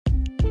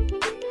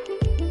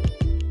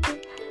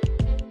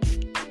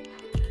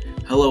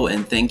Hello,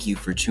 and thank you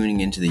for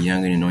tuning into the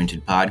Young and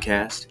Anointed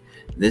Podcast.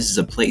 This is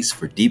a place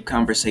for deep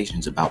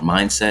conversations about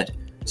mindset,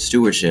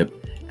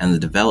 stewardship, and the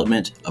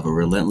development of a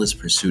relentless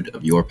pursuit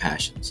of your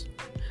passions.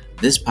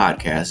 This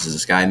podcast is a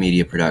Sky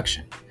Media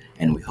production,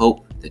 and we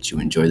hope that you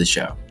enjoy the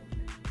show.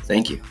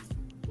 Thank you.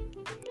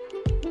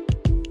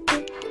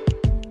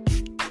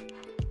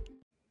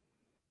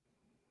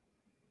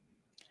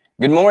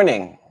 Good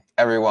morning,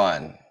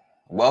 everyone.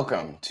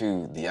 Welcome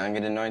to the Young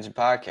and Anointed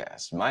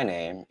Podcast. My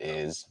name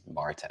is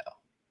Martel.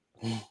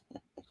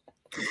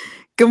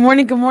 Good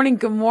morning,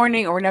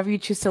 or whenever you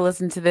choose to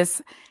listen to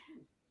this.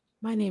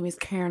 My name is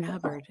Karen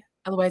Hubbard,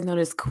 otherwise known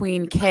as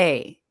Queen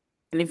K.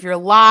 And if you're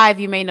live,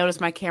 you may notice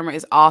my camera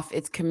is off.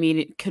 It's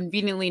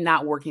conveniently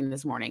not working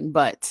this morning,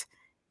 but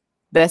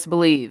best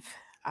believe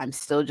I'm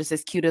still just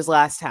as cute as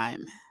last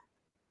time.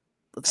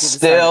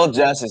 Still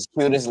just as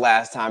cute as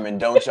last time, and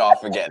don't y'all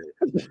forget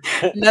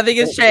it. Nothing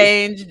has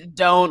changed.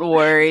 Don't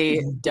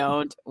worry.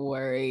 Don't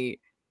worry.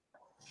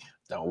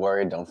 Don't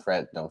worry, don't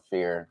fret, don't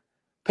fear.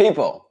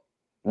 People,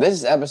 this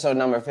is episode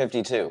number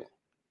 52.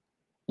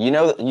 You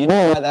know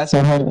why that's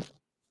so hard?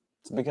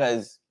 It's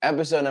because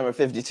episode number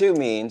 52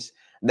 means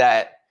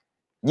that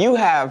you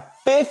have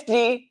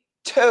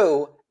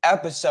 52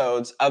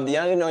 episodes of the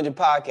Young and Anointed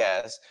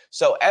Podcast.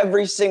 So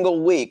every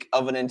single week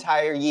of an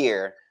entire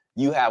year,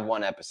 you have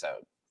one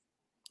episode.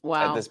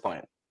 Wow. At this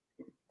point.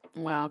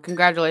 Wow.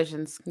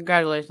 Congratulations. We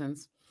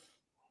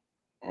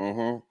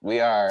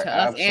are to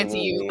us and to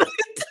you.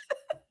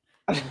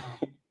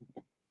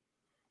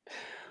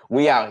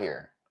 We out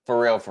here. For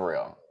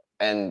real.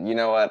 And you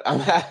know what?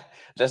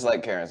 Just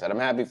like Karen said, I'm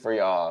happy for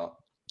y'all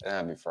and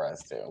happy for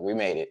us too. We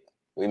made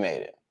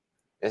it.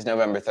 It's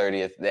November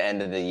 30th, the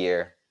end of the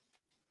year.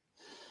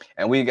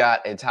 And we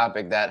got a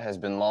topic that has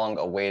been long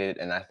awaited,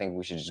 and I think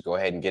we should just go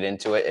ahead and get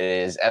into it.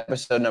 It is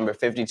episode number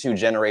 52,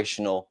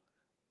 Generational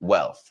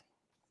Wealth.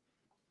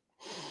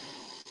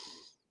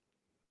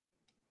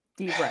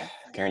 Deep breath.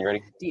 Karen, you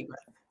ready? Deep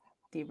breath.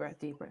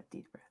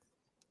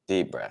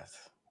 Deep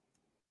breath.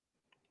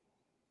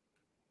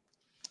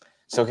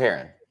 So,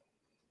 Karen,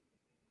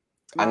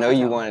 I know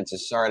you wanted to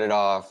start it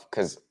off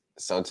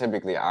so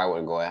typically I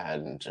would go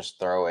ahead and just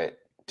throw it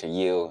to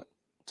you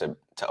to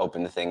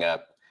open the thing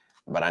up.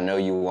 But I know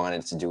you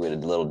wanted to do it a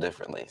little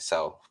differently.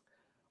 So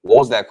what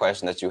was that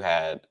question that you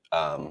had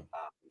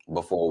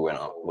before we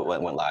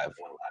went live?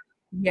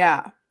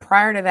 Yeah.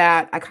 Prior to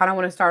that, I kind of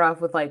want to start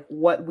off with like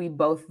what we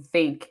both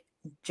think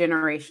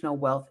generational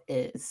wealth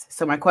is.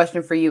 So my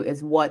question for you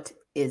is, what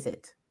is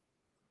it?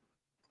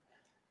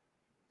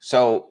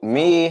 So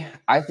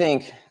I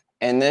think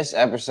in this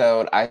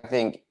episode, I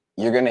think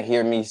you're going to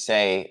hear me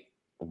say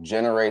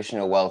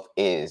generational wealth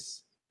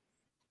is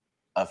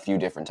a few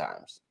different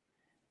times.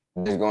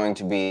 There's going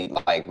to be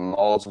like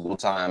multiple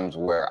times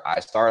where I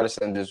start a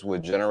sentence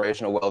with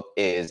generational wealth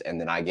is, and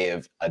then I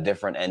give a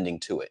different ending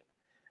to it,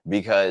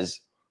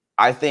 because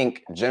I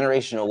think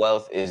generational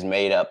wealth is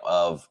made up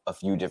of a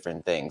few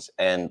different things.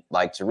 And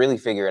like, to really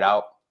figure it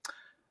out,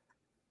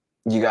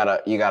 you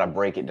gotta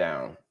break it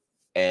down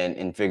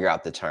and figure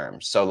out the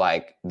terms. So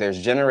like,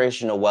 there's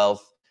generational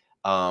wealth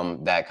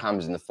that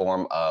comes in the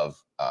form of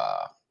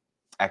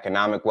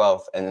economic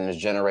wealth, and then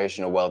there's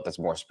generational wealth that's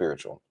more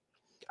spiritual.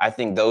 I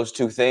think those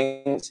two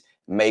things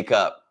make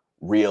up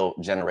real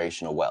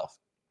generational wealth,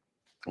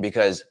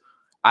 because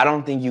I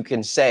don't think you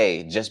can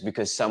say just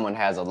because someone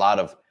has a lot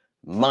of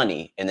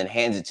money and then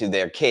hands it to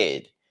their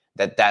kid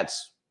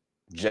that's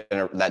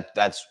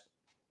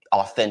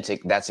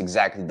authentic. That's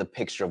exactly the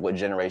picture of what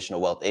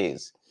generational wealth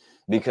is,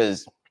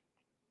 because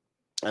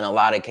in a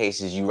lot of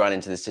cases you run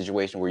into the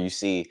situation where you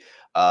see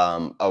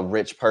a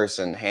rich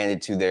person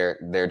handed to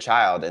their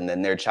child, and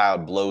then their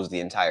child blows the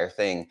entire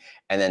thing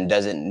and then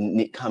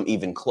doesn't come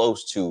even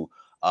close to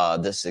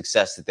the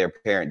success that their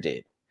parent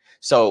did.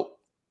 So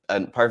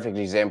a perfect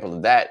example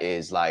of that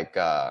is like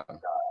the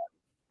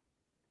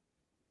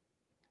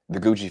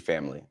Gucci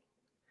family.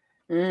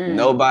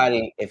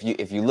 Nobody, if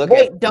you look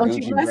at don't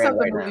Gucci you mess brand up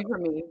the right movie now, for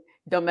me.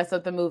 Don't mess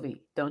up the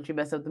movie. Don't you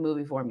mess up the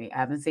movie for me. I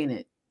haven't seen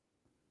it.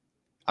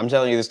 I'm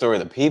telling you the story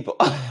of the people.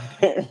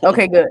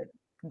 Okay,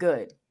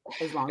 good.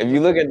 As long if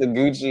you look at the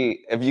Gucci,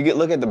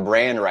 look at the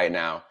brand right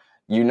now,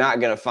 you're not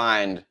gonna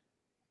find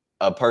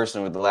a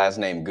person with the last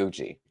name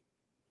Gucci,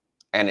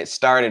 and it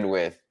started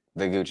with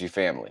the Gucci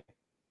family.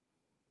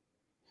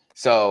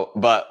 So,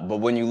 but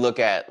when you look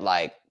at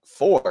like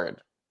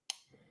Ford,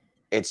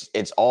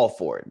 it's all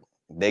Ford.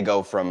 They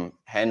go from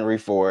Henry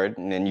Ford,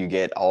 and then you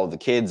get all the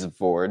kids of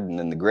Ford, and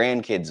then the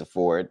grandkids of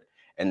Ford,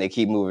 and they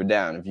keep moving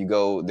down. If you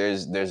go,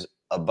 there's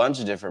a bunch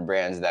of different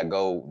brands that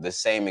go the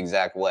same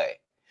exact way,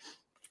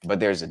 but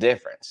there's a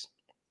difference.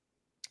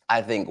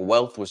 I think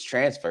wealth was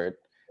transferred.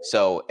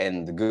 So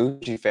in the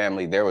Gucci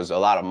family, there was a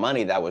lot of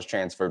money that was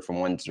transferred from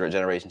one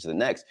generation to the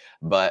next,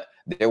 but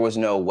there was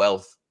no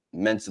wealth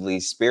mentally,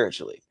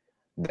 spiritually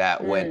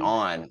that went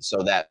on.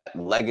 So that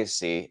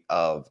legacy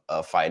of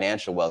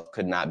financial wealth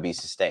could not be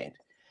sustained.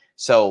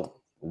 So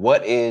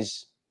what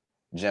is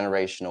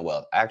generational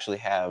wealth? I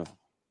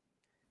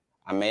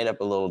made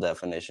up a little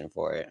definition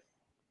for it,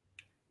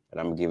 but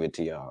I'm gonna give it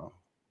to y'all.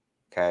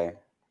 Okay.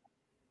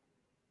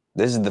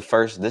 This is the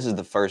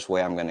first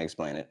way I'm going to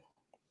explain it.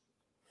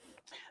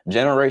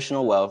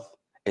 Generational wealth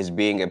is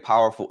being a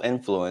powerful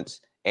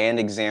influence and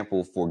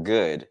example for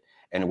good,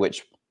 in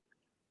which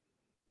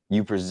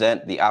you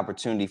present the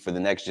opportunity for the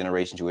next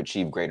generation to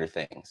achieve greater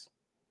things.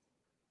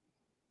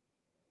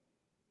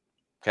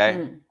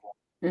 Okay?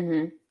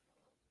 Mm-hmm.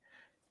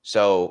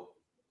 So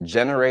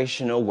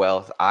generational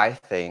wealth, I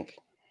think,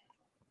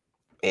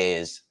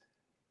 is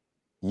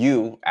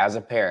you as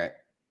a parent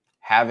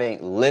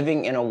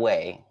living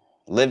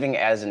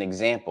as an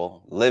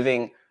example,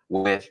 living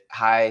with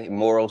high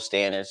moral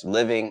standards,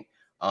 living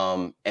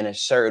in a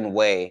certain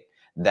way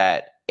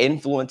that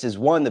influences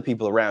the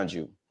people around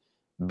you,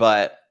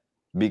 but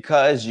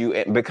because you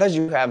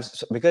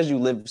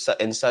live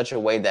in such a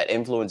way that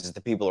influences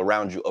the people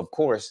around you, of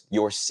course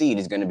your seed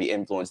is going to be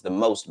influenced the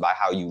most by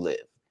how you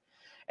live.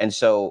 And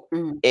so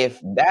if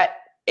that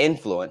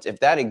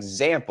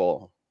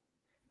example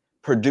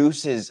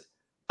produces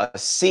a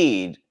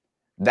seed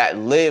that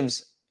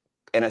lives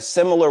in a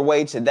similar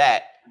way to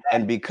that,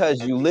 and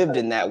because you lived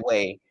in that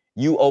way,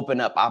 you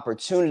open up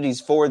opportunities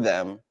for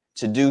them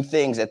to do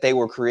things that they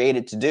were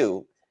created to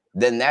do,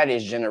 then that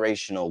is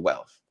generational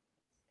wealth.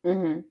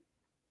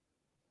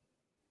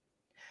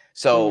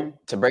 So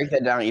to break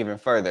that down even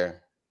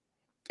further,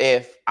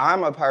 if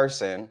I'm a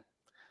person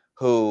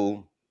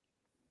who,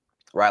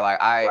 right,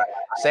 like I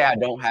say I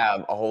don't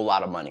have a whole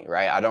lot of money,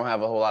 right? I don't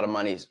have a whole lot of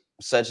money,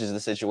 such as the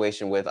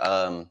situation with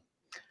a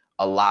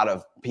lot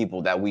of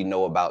people that we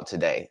know about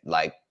today,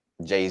 like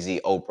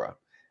Jay-Z, Oprah.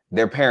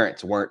 Their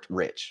parents weren't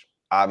rich.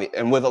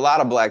 And with a lot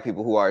of Black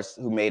people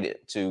who made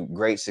it to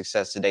great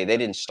success today, they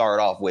didn't start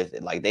off with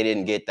it. Like they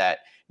didn't get that,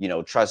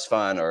 trust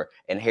fund or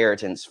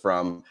inheritance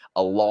from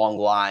a long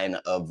line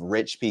of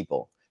rich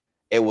people.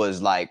 It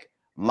was like,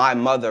 my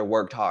mother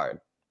worked hard.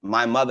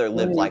 My mother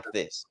lived like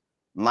this.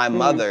 My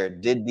mother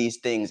did these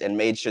things and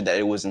made sure that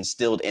it was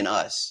instilled in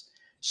us.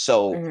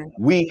 So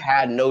we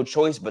had no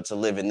choice but to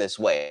live in this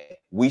way.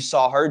 We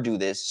saw her do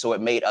this, so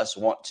it made us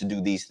want to do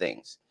these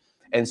things.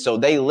 And so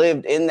they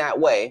lived in that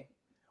way,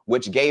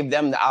 which gave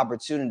them the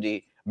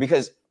opportunity,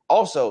 because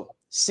also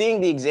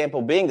seeing the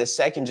example, being the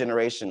second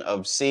generation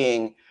of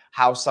seeing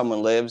how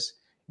someone lives,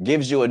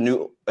 gives you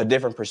a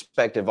different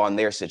perspective on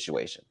their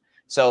situation.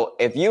 So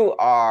if you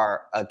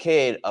are a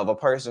kid of a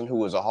person who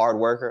was a hard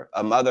worker,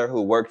 a mother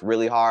who worked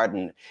really hard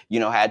and,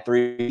 had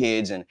 3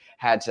 kids and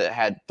had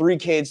 3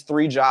 kids,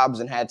 3 jobs,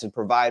 and had to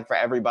provide for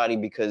everybody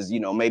because,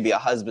 maybe a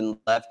husband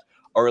left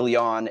early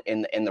on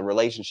in the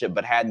relationship,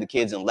 but had the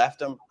kids and left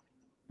them.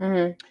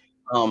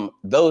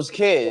 Those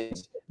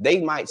kids, they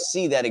might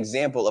see that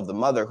example of the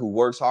mother who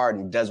works hard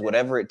and does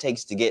whatever it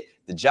takes to get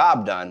the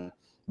job done.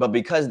 But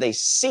because they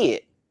see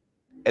it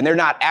and they're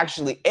not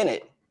actually in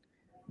it,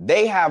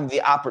 they have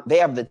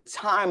the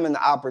time and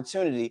the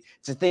opportunity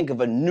to think of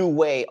a new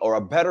way or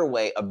a better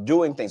way of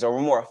doing things, or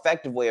a more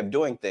effective way of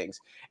doing things.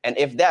 And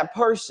if that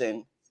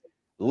person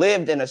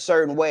lived in a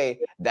certain way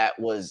that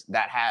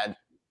had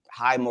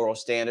high moral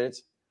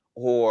standards,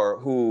 or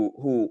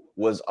who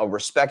was a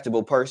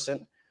respectable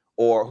person,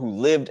 or who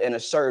lived in a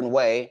certain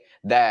way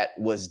that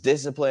was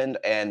disciplined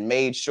and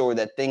made sure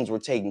that things were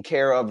taken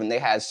care of, and they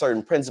had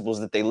certain principles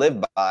that they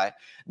lived by,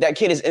 that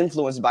kid is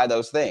influenced by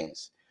those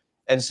things.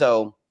 And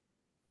so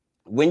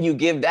when you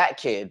give that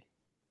kid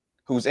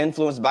who's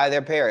influenced by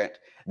their parent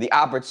the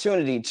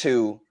opportunity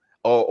to,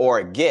 or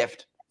a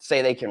gift,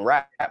 say they can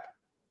rap,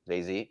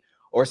 Jay-Z,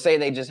 or say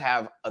they just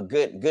have a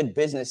good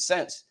business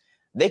sense,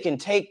 they can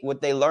take what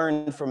they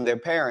learned from their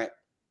parent,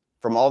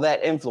 from all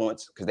that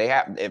influence, because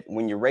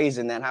when you're raised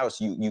in that house,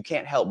 you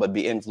can't help but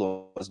be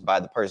influenced by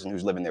the person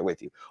who's living there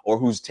with you, or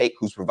who's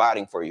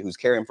providing for you, who's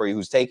caring for you,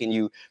 who's taking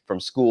you from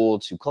school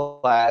to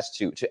class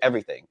to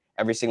everything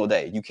every single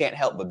day. You can't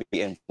help but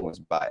be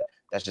influenced by it.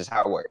 That's just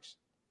how it works.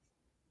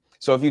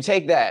 So if you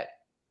take that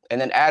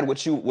and then add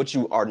what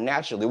you are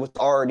naturally, what's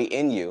already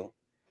in you,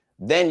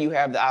 then you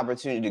have the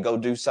opportunity to go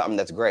do something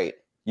that's great.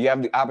 You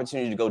have the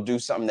opportunity to go do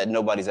something that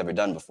nobody's ever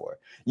done before.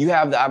 You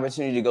have the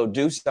opportunity to go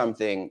do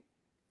something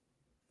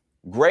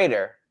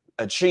greater,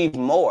 achieve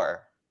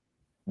more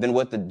than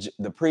what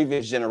the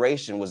previous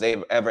generation was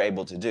ever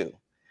able to do,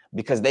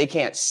 because they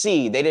can't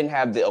see, they didn't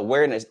have the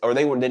awareness, or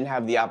didn't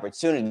have the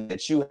opportunity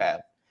that you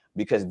have,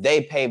 because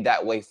they paved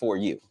that way for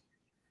you.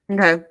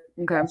 Okay.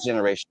 That's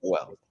generational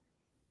wealth.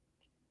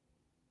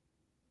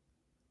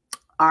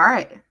 All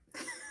right.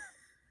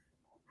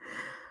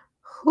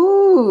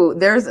 Ooh,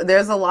 there's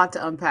a lot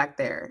to unpack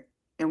there,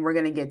 and we're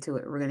gonna get to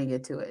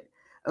it.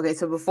 Okay,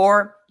 so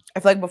before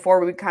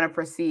we kind of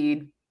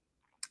proceed,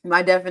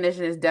 my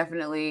definition is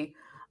definitely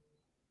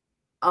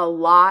a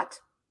lot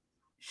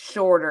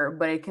shorter,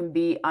 but it can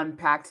be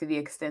unpacked to the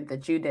extent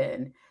that you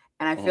did.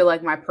 And I feel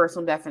like my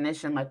personal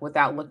definition, like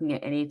without looking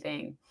at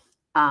anything,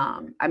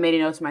 I made a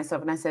note to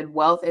myself and I said,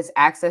 wealth is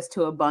access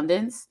to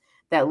abundance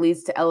that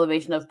leads to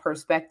elevation of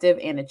perspective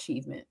and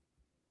achievement.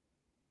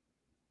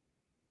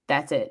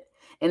 That's it.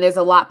 And there's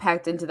a lot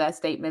packed into that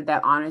statement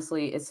that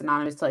honestly is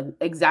synonymous to like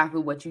exactly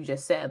what you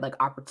just said, like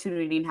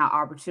opportunity and how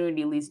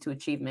opportunity leads to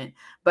achievement.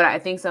 But I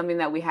think something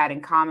that we had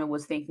in common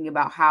was thinking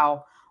about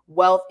how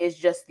wealth is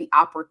just the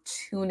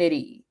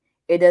opportunity.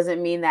 It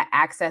doesn't mean that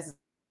access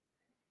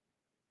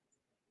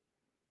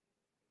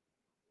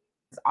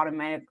is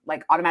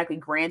automatically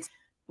grants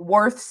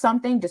worth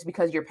something just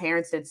because your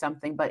parents did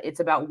something, but it's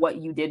about what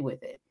you did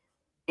with it.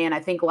 And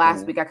I think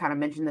last week I kind of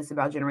mentioned this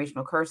about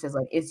generational curses.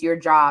 Like, it's your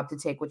job to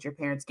take what your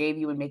parents gave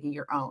you and make it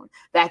your own.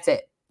 That's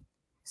it.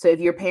 So if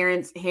your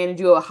parents handed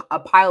you a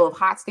pile of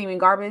hot steaming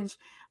garbage,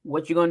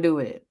 what you gonna do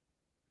with it?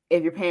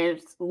 If your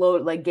parents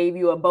gave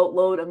you a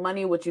boatload of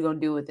money, what you gonna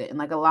do with it? And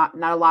not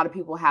a lot of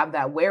people have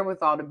that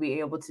wherewithal to be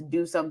able to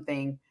do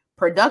something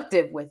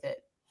productive with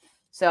it.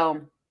 So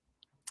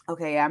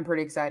okay, yeah, I'm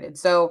pretty excited.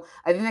 So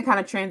I think that kind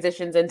of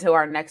transitions into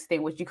our next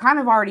thing, which you kind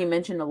of already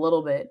mentioned a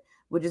little bit,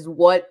 which is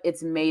what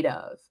it's made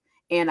of.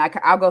 And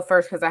I'll go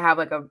first because I have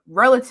like a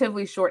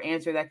relatively short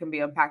answer that can be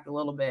unpacked a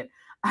little bit.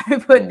 I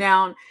put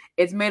down,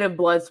 it's made of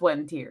blood, sweat,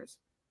 and tears.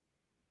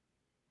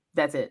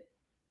 That's it.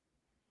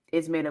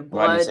 It's made of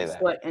blood,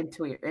 sweat, and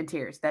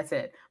tears. That's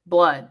it.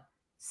 Blood,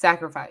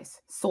 sacrifice,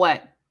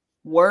 sweat,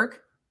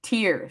 work,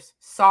 tears,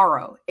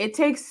 sorrow. It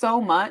takes so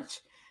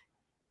much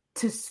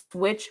to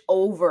switch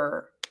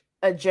over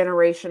a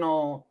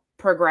generational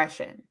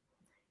progression.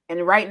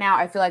 And right now,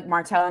 I feel like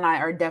Martell and I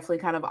are definitely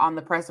kind of on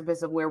the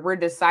precipice of where we're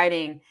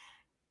deciding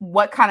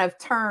what kind of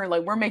turn,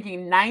 like we're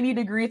making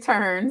 90-degree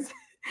turns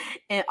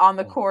and on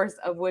the course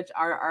of which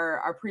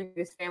our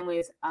previous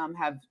families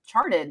have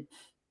charted.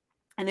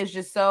 And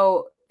it's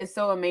so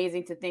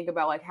amazing to think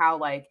about like how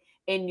like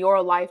in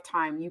your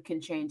lifetime you can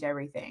change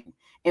everything.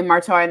 And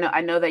Martell,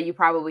 I know that you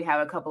probably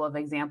have a couple of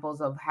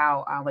examples of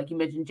how like you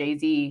mentioned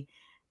Jay-Z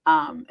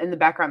in the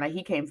background that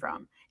he came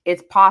from.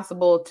 It's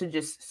possible to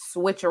just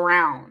switch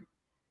around.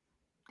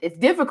 It's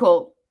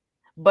difficult,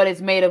 but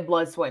it's made of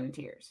blood, sweat, and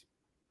tears.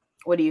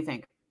 What do you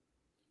think?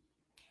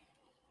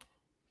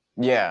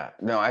 Yeah,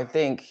 no, I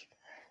think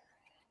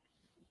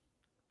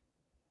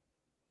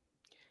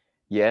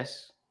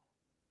yes.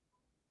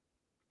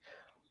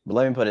 But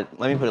let me put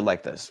it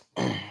like this.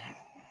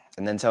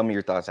 And then tell me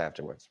your thoughts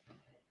afterwards.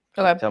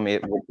 Okay. Tell me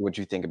what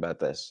you think about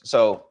this.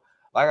 So,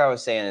 like I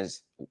was saying,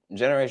 is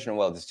generational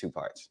wealth is two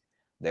parts.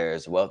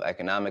 There's wealth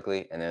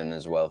economically, and then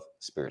there's wealth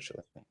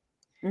spiritually.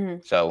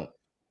 Mm-hmm. So,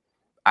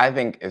 I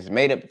think it's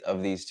made up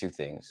of these two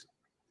things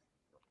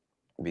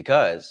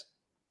because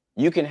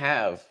you can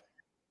have,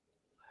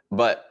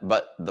 but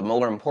the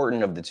more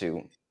important of the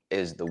two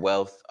is the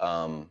wealth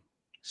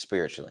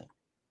spiritually.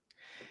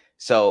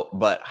 So,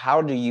 but how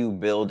do you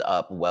build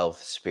up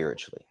wealth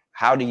spiritually?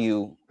 How do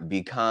you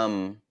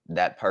become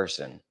that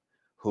person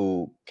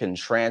who can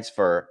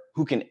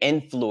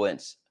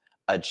influence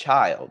a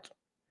child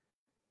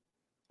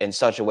in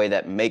such a way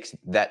that makes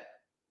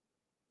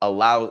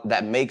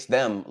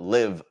them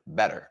live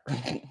better,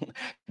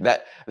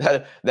 that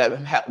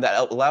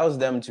allows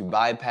them to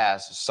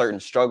bypass certain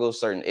struggles,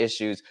 certain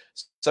issues,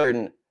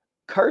 certain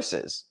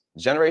curses,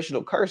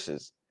 generational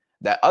curses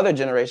that other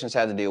generations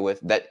had to deal with,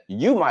 that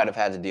you might have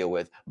had to deal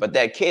with, but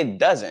that kid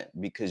doesn't,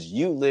 because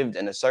you lived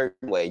in a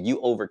certain way, you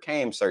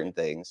overcame certain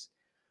things,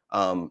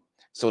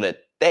 so that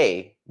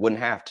they wouldn't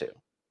have to.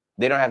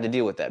 They don't have to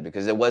deal with that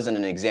because it wasn't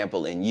an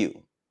example in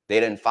you. They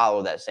didn't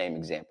follow that same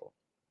example.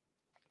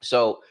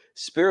 So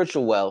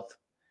spiritual wealth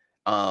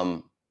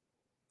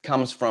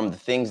comes from the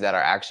things that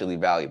are actually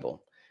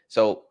valuable.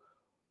 So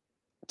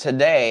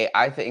today,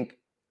 I think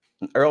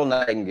Earl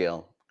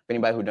Nightingale, if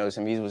anybody who knows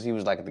him, he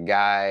was like the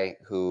guy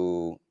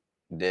who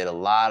did a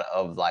lot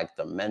of like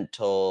the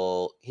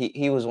mental.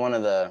 He was one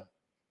of the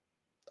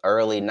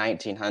early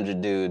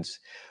 1900 dudes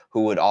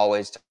who would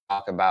always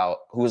talk about,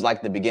 who was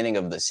like the beginning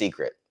of The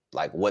Secret,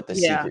 like what the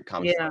secret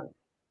comes from.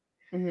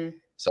 Mm-hmm.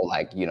 So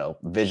like,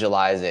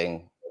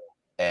 visualizing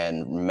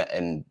and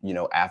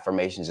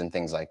affirmations and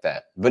things like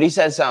that. But he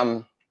said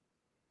something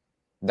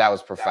that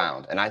was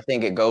profound, and I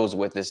think it goes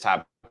with this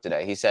topic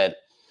today. He said,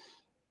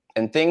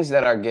 "And things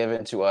that are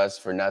given to us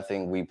for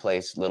nothing, we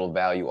place little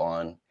value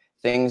on.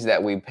 Things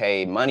that we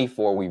pay money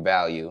for, we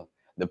value.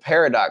 The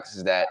paradox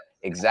is that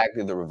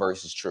exactly the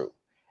reverse is true.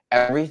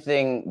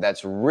 Everything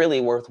that's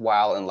really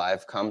worthwhile in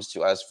life comes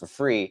to us for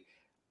free,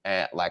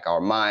 like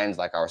our minds,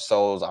 like our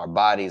souls, our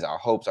bodies, our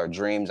hopes, our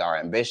dreams, our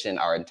ambition,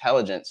 our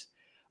intelligence,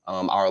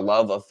 our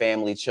love of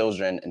family,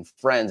 children, and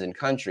friends and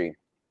country.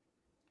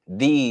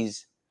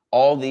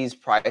 All these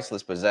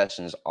priceless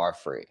possessions are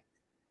free."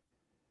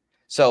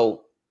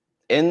 So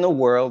in the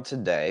world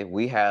today,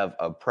 we have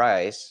a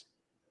price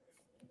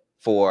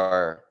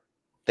for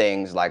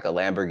things like a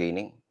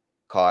Lamborghini,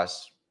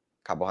 costs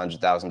a couple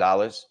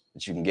 $100,000,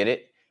 but you can get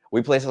it.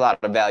 We place a lot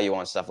of value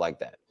on stuff like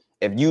that.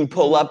 If you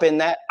pull up in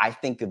that, I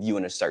think of you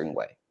in a certain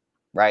way,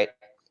 right?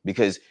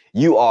 Because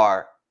you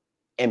are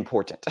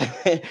important.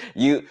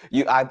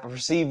 I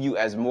perceive you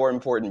as more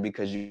important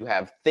because you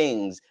have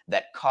things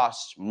that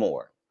cost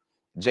more.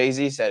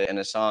 Jay-Z said it in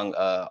a song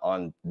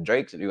on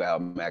Drake's new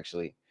album,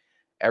 actually.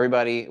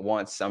 Everybody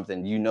wants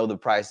something. You know the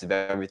price of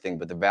everything,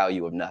 but the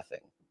value of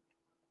nothing.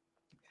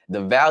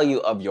 the value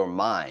of your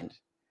mind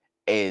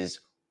is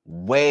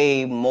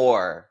way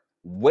more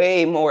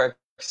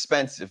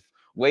expensive,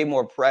 way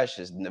more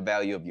precious than the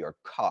value of your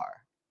car.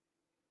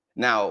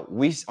 Now,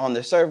 we on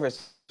the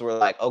surface, we're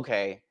like,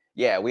 okay,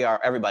 yeah,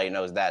 everybody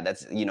knows that.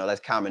 That's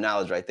common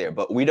knowledge right there.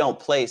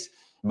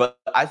 But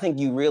I think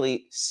you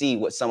really see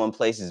what someone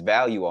places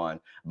value on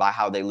by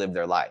how they live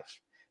their life.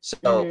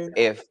 So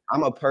if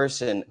I'm a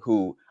person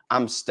who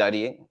I'm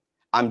studying,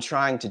 I'm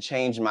trying to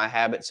change my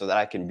habits so that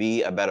I can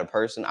be a better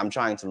person, I'm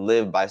trying to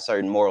live by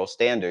certain moral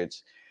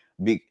standards,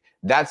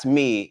 that's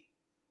me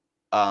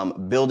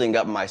building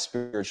up my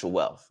spiritual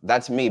wealth.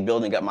 That's me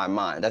building up my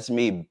mind. That's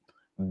me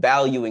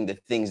valuing the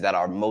things that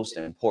are most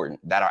important,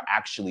 that are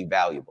actually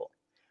valuable.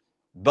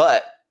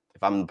 But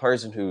if I'm the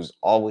person who's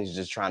always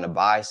just trying to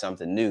buy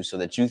something new so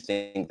that you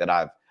think that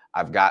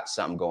I've got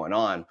something going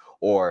on,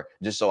 or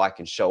just so I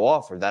can show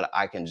off, or that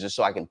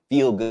so I can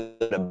feel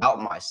good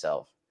about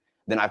myself,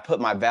 then I put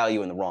my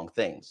value in the wrong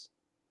things.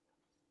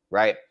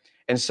 Right?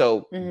 And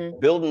so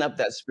building up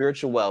that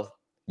spiritual wealth,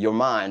 your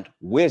mind,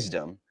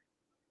 wisdom,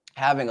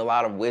 having a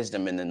lot of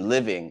wisdom, and then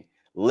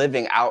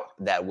living out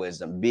that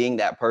wisdom, being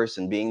that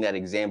person, being that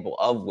example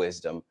of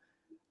wisdom,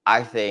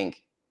 I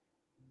think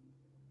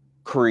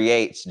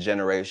creates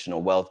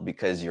generational wealth,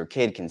 because your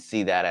kid can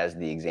see that as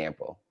the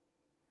example.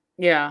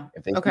 Yeah.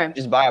 If they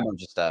just buy a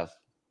bunch of stuff,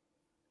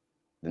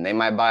 then they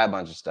might buy a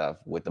bunch of stuff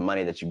with the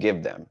money that you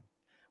give them,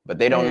 but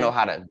they don't know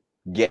how to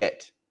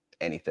get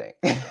anything.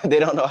 They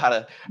don't know how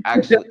to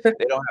actually,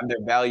 they don't have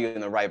their value in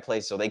the right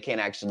place, so they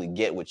can't actually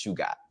get what you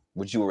got,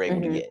 what you were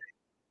able to get.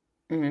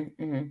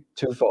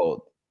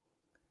 Twofold.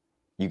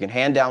 You can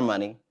hand down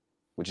money,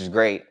 which is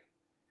great,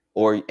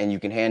 and you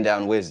can hand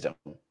down wisdom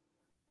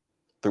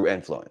through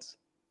influence.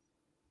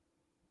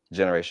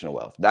 Generational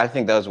wealth. I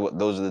think those are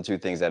the two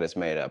things that it's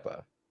made up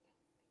of.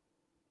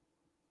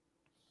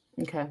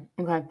 Okay.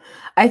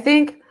 I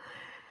think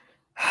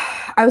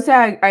I would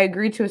say I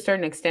agree to a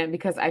certain extent,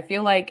 because I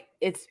feel like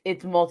it's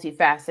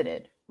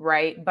multifaceted,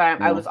 right?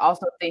 But I was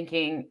also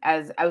thinking,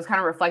 as I was kind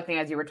of reflecting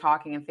as you were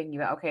talking and thinking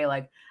about, okay,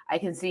 like I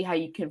can see how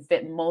you can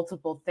fit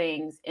multiple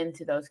things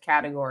into those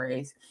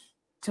categories,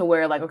 to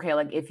where like, okay,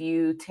 like if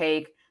you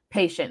take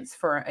patience,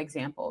 for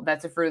example,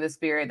 that's a fruit of the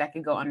spirit that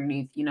can go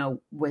underneath,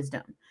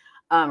 wisdom,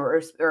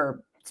 or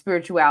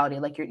spirituality,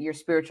 like your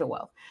spiritual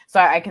wealth. So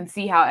I can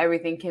see how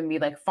everything can be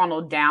like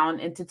funneled down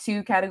into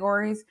two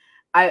categories.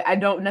 I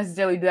don't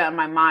necessarily do that in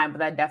my mind, but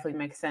that definitely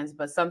makes sense.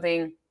 But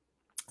something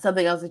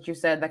else that you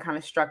said that kind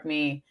of struck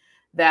me,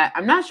 that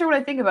I'm not sure what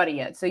I think about it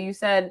yet. So you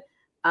said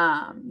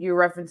you're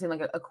referencing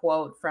like a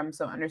quote from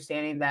some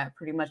understanding that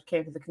pretty much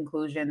came to the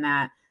conclusion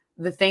that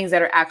the things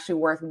that are actually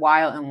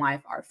worthwhile in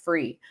life are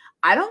free.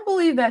 I don't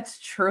believe that's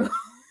true.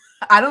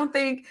 I don't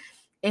think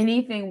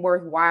anything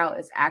worthwhile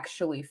is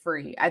actually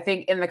free. I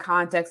think in the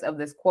context of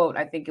this quote,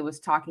 I think it was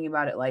talking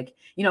about it like,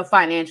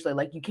 financially,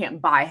 like you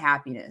can't buy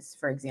happiness,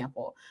 for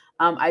example.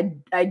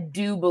 I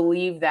do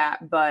believe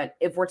that, but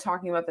if we're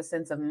talking about the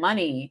sense of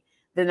money,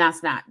 then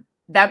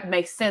that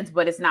makes sense,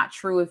 but it's not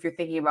true if you're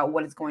thinking about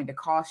what it's going to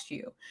cost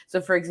you.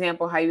 So for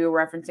example, how you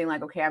were referencing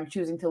like, okay, I'm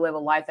choosing to live a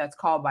life that's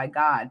called by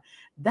God.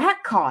 That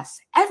costs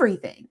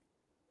everything.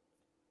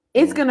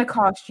 It's going to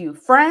cost you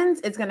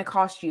friends. It's going to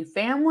cost you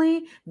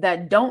family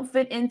that don't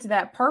fit into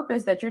that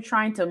purpose that you're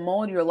trying to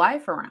mold your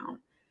life around.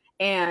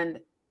 And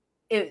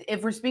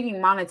if we're speaking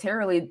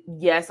monetarily,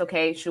 yes,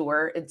 okay,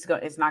 sure, it's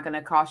not going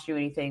to cost you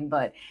anything,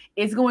 but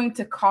it's going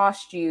to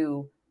cost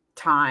you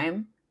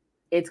time.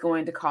 It's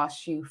going to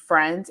cost you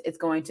friends. It's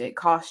going to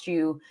cost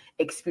you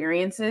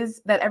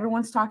experiences that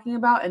everyone's talking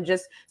about. And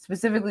just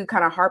specifically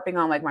kind of harping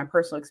on like my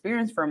personal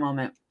experience for a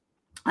moment,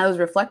 I was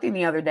reflecting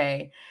the other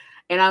day,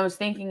 and I was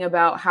thinking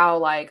about how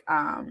like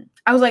I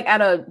was like at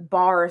a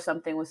bar or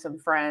something with some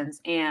friends,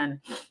 and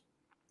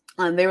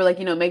they were like,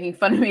 making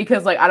fun of me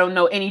because like I don't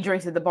know any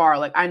drinks at the bar.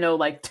 Like I know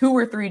like 2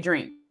 or 3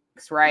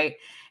 drinks, right?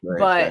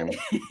 But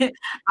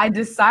I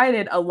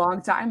decided a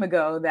long time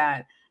ago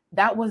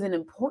that wasn't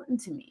important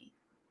to me.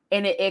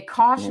 And it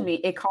cost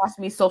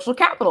me social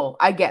capital,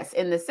 I guess,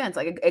 in this sense.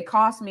 Like it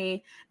cost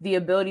me the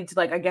ability to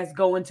like, I guess,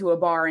 go into a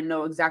bar and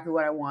know exactly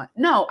what I want.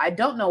 No, I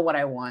don't know what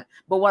I want.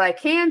 But what I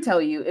can tell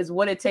you is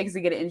what it takes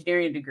to get an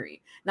engineering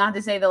degree. Not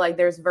to say that like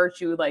there's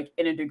virtue like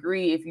in a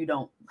degree if you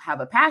don't have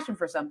a passion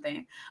for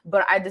something.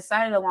 But I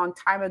decided a long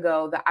time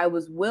ago that I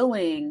was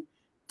willing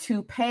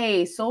to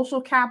pay social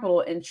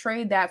capital and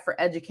trade that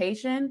for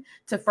education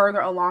to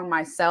further along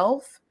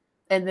myself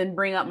and then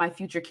bring up my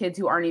future kids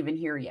who aren't even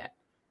here yet.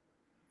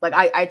 Like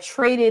I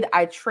traded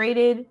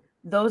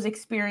those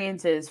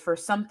experiences for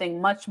something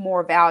much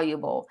more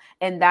valuable.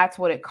 And that's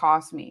what it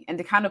cost me. And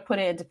to kind of put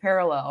it into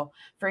parallel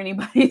for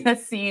anybody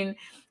that's seen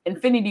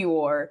Infinity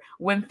War,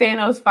 when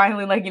Thanos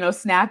finally like,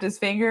 snapped his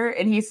finger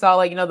and he saw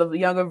like, the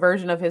younger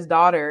version of his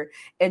daughter.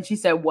 And she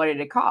said, what did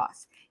it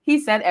cost?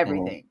 He said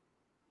everything.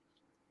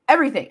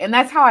 Everything. And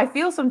that's how I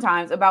feel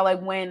sometimes about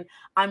like when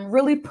I'm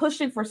really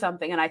pushing for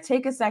something and I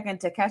take a second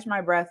to catch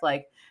my breath,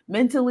 like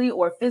mentally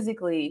or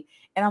physically.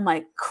 And I'm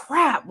like,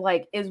 crap,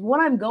 like is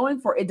what I'm going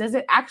for, does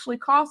it actually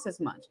cost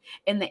as much?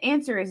 And the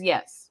answer is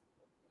yes.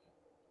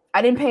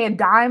 I didn't pay a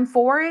dime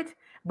for it,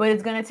 but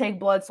it's going to take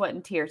blood, sweat,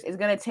 and tears. It's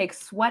going to take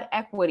sweat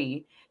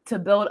equity to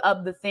build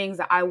up the things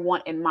that I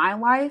want in my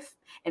life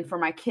and for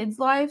my kids'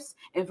 lives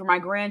and for my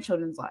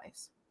grandchildren's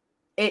lives.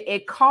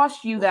 It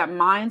costs you that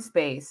mind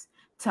space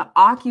to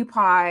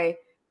occupy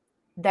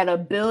that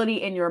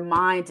ability in your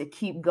mind to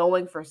keep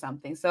going for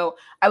something. So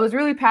I was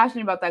really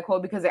passionate about that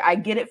quote because I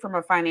get it from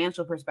a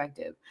financial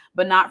perspective,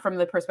 but not from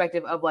the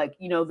perspective of like,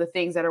 you know, the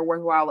things that are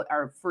worthwhile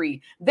are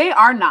free. They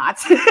are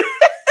not.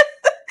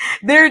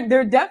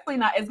 They're definitely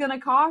not. It's going to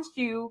cost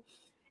you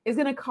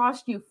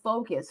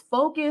focus.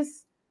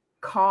 Focus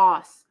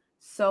costs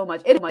so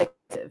much. It's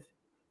expensive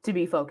to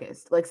be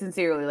focused. Like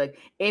sincerely, like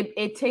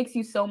it takes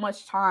you so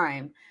much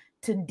time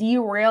to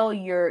derail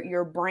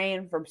your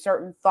brain from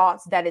certain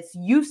thoughts that it's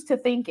used to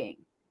thinking.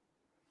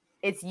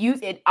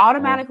 It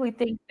automatically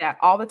thinks that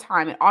all the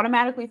time. It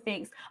automatically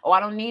thinks, oh, I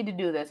don't need to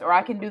do this, or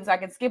I can do this, I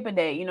can skip a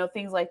day, you know,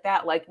 things like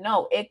that. Like,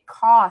 no, it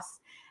costs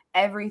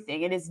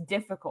everything. It is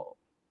difficult.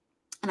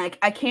 And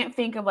I can't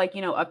think of like,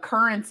 you know, a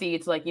currency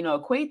to like, you know,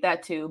 equate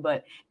that to,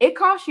 but it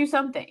costs you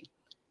something.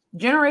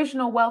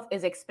 Generational wealth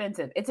is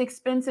expensive. It's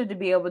expensive to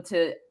be able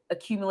to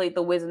accumulate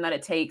the wisdom that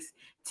it takes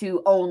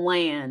to own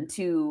land,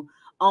 to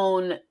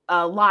own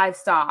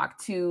livestock,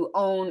 to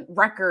own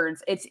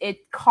records.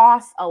 It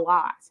costs a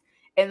lot.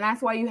 And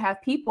that's why you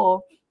have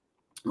people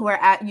who are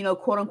at, you know,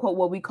 quote unquote,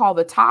 what we call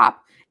the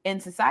top in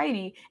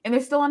society, and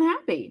they're still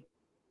unhappy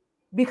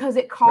because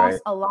it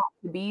costs a lot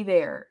to be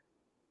there.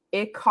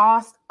 It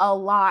costs a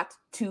lot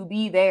to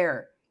be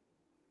there.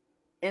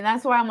 And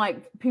that's why I'm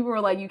like, people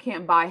are like, you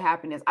can't buy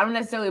happiness. I don't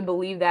necessarily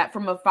believe that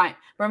from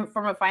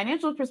a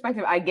financial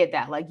perspective. I get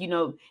that. Like, you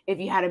know, if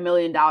you had $1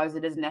 million,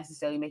 it doesn't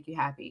necessarily make you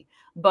happy,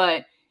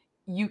 but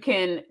you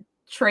can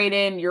trade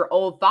in your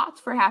old thoughts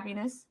for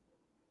happiness.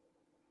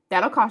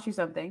 That'll cost you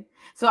something.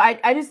 So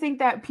I just think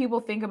that people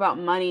think about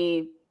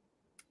money.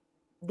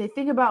 They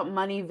think about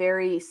money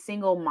very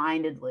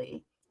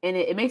single-mindedly, and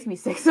it makes me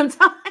sick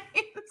sometimes.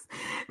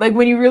 Like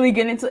when you really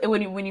get into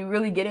when you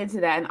really get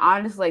into that, and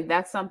honestly, like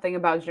that's something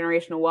about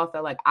generational wealth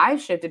that like I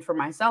shifted for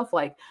myself.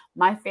 Like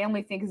my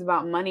family thinks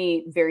about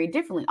money very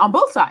differently on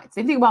both sides.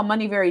 They think about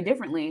money very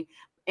differently,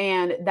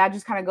 and that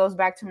just kind of goes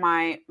back to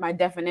my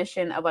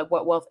definition of like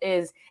what wealth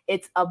is.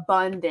 It's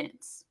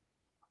abundance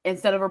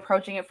instead of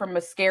approaching it from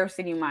a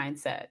scarcity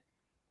mindset.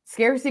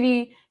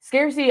 Scarcity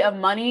of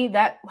money.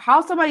 That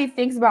how somebody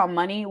thinks about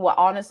money will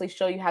honestly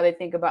show you how they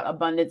think about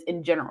abundance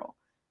in general.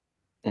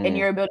 And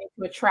your ability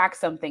to attract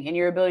something and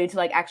your ability to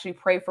like actually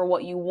pray for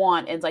what you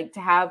want and like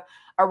to have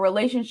a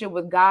relationship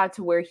with God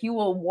to where he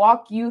will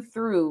walk you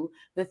through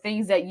the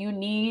things that you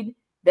need,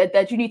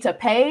 that you need to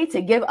pay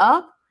to give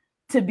up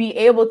to be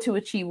able to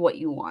achieve what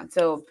you want.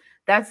 So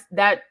that's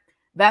that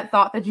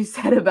thought that you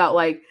said about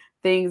like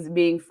things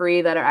being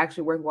free that are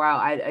actually worthwhile.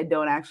 I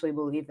don't actually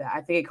believe that. I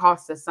think it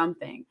costs us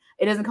something.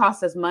 It doesn't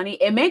cost us money.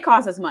 It may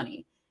cost us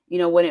money, you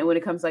know, when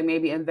it comes to like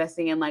maybe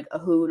investing in like a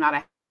who, not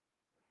a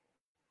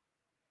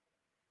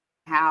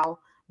how,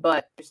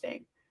 but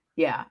interesting.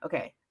 Yeah.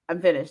 Okay. I'm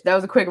finished. That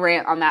was a quick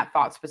rant on that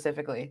thought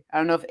specifically. I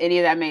don't know if any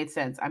of that made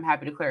sense. I'm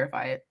happy to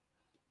clarify it.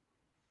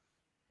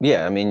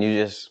 Yeah. I mean,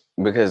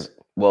 because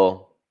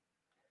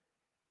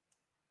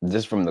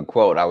just from the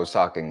quote, I was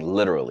talking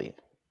literally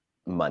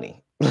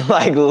money,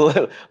 like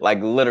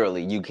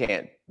literally you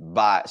can't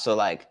buy. So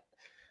like,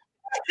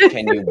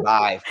 can you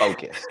buy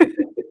focus?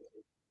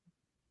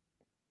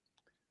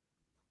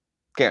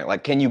 Karen,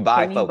 like, can you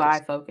buy focus?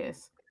 Buy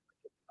focus?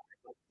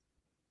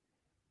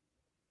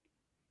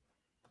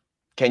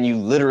 Can you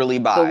literally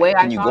buy?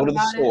 Can you go to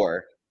the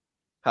store?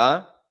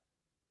 Huh?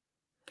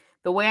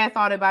 The way I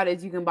thought about it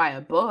is you can buy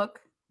a book,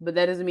 but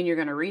that doesn't mean you're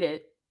going to read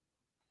it.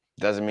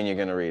 Doesn't mean you're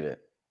going to read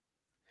it.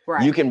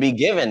 Right. You can be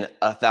given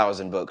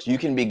 1,000 books. You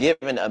can be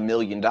given $1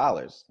 million.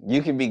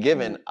 You can be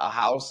given a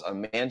house, a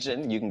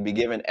mansion. You can be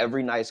given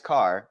every nice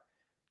car,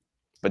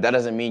 but that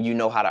doesn't mean you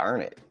know how to earn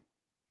it.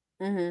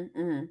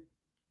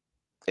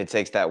 It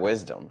takes that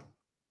wisdom.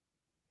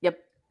 Yep.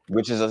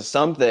 Which is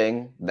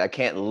something that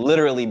can't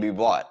literally be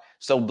bought.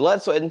 So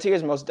blood, sweat, and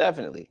tears, most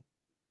definitely.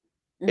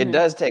 It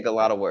does take a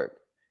lot of work.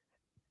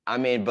 I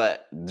mean,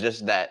 but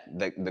just that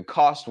the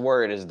cost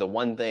word is the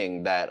one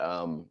thing that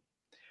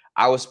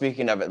I was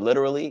speaking of it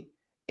literally,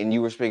 and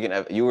you were speaking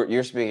of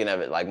you're speaking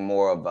of it like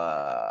more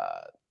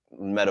of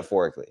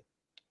metaphorically.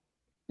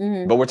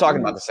 But we're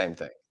talking about the same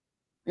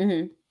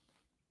thing.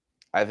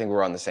 I think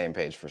we're on the same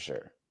page for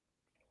sure.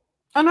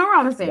 Oh no, we're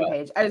on the same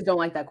page. I just don't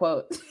like that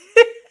quote.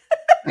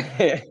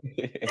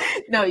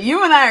 No,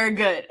 you and I are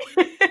good.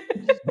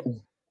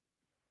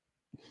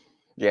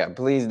 Yeah,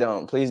 please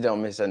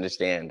don't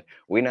misunderstand.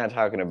 We're not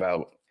talking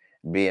about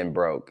being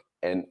broke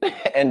and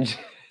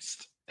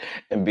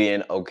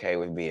being okay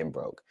with being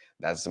broke.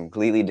 That's a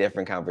completely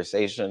different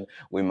conversation.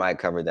 We might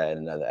cover that in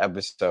another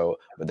episode,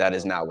 but that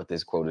is not what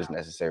this quote is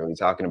necessarily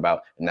talking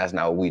about, and that's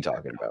not what we're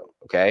talking about.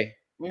 Okay?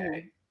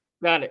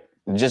 Got it.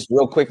 Just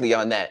real quickly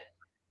on that.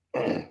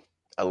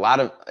 A lot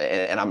of,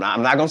 and I'm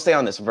not going to stay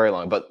on this for very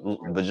long, but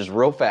just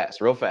real fast.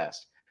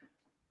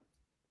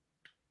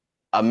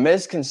 A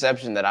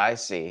misconception that I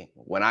see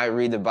when I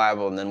read the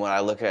Bible and then when I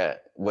look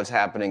at what's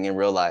happening in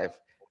real life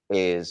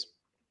is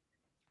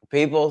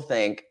people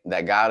think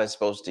that God is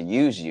supposed to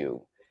use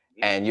you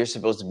and you're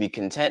supposed to be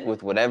content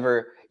with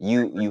whatever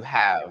you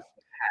have.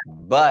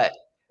 But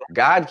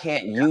God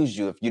can't use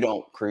you if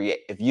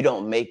you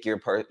don't make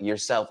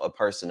yourself a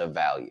person of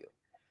value.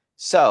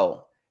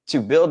 So to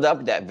build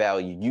up that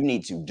value, you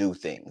need to do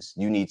things.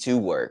 You need to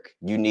work.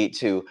 You need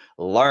to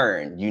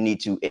learn. You need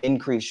to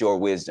increase your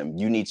wisdom.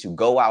 You need to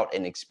go out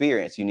and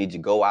experience. You need to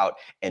go out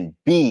and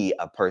be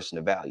a person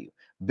of value.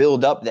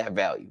 Build up that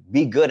value.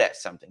 Be good at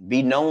something.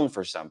 Be known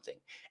for something.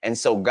 And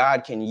so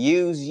God can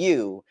use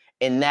you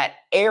in that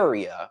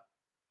area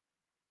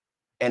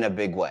in a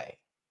big way.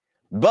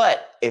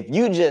 But if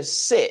you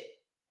just sit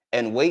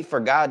and wait for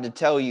God to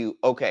tell you,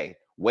 okay,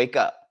 wake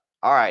up.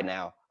 All right,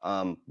 now,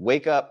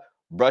 wake up,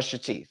 brush your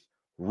teeth,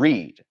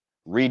 read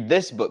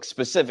this book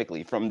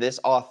specifically from this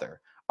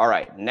author. All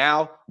right,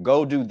 now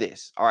go do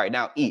this. All right,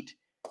 now eat.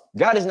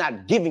 God is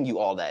not giving you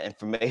all that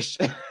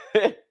information.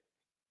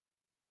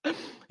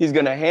 He's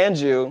going to hand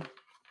you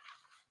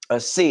a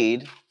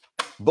seed.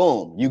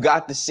 Boom, you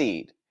got the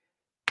seed.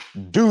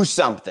 Do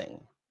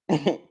something. He's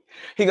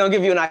going to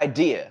give you an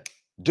idea.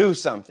 Do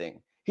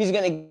something. He's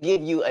going to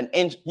give you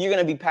you're going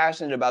to be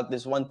passionate about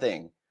this one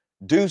thing.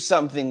 Do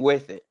something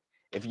with it.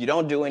 If you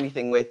don't do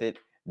anything with it,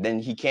 then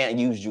he can't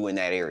use you in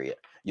that area.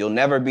 You'll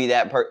never be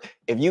that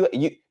if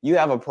you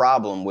have a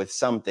problem with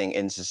something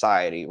in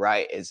society,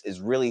 right?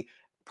 Is really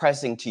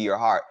pressing to your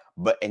heart,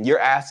 and you're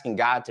asking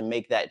God to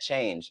make that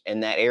change in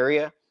that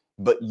area,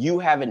 but you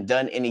haven't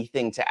done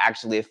anything to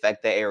actually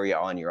affect the area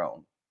on your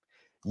own.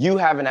 You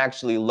haven't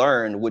actually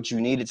learned what you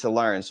needed to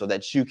learn so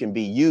that you can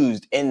be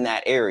used in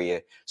that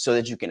area so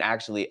that you can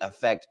actually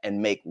affect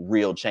and make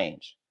real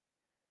change.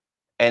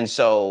 And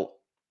so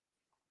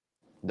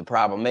the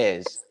problem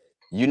is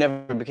you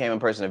never became a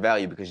person of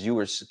value because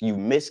you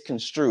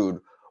misconstrued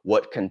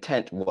what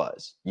content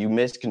was. You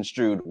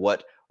misconstrued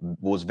what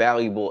was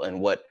valuable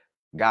and what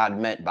God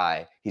meant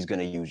by he's going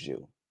to use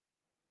you.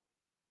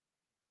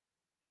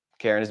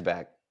 Karen is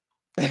back.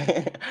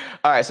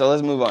 All right, so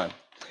let's move on.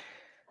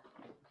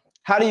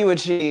 How do you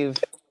achieve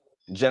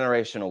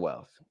generational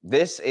wealth?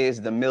 This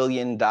is the $1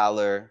 million,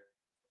 $1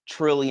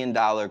 trillion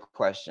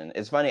question.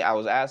 It's funny.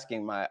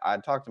 I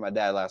talked to my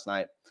dad last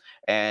night,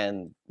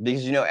 and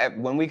because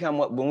when we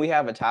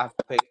have a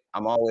topic,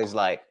 I'm always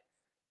like,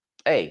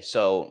 hey,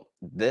 so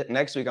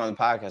next week on the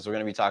podcast, we're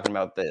going to be talking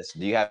about this.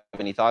 Do you have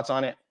any thoughts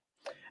on it?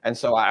 And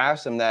so I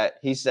asked him that.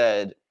 He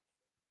said,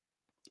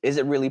 is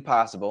it really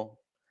possible?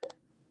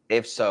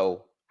 If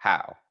so,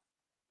 how?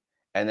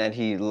 And then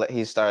he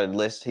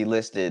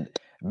listed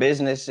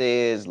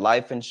businesses,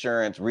 life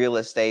insurance, real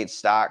estate,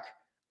 stock, ?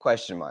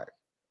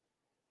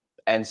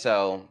 And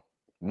so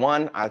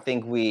I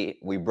think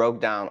we broke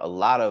down a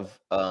lot of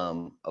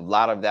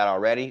that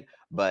already,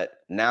 but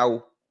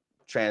now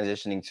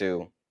transitioning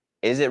to,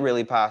 is it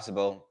really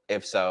possible?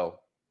 If so,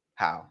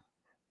 how?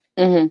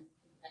 Mm-hmm.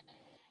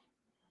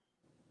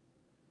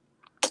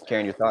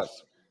 Karen, your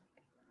thoughts?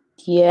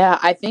 Yeah,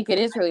 I think it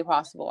is really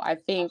possible. I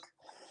think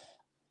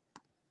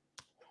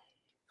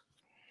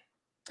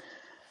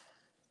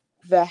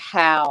the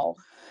how.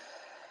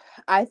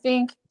 I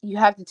think you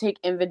have to take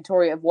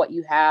inventory of what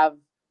you have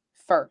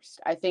first.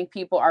 I think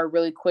people are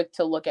really quick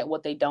to look at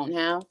what they don't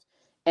have,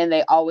 and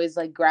they always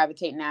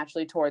gravitate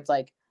naturally towards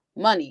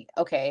money.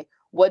 Okay,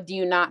 what do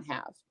you not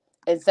have?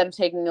 Instead of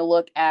taking a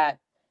look at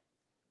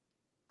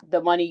the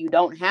money you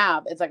don't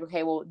have, it's like,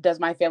 okay, well, does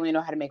my family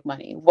know how to make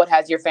money? What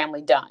has your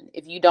family done?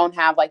 If you don't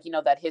have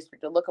that history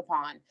to look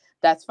upon,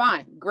 that's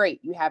fine. Great.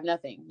 You have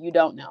nothing. You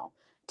don't know.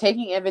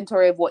 Taking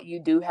inventory of what you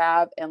do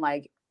have and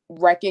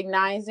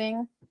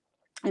recognizing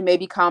and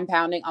maybe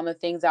compounding on the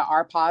things that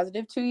are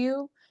positive to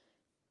you,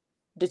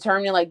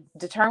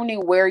 determining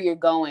where you're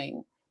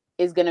going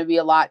is going to be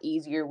a lot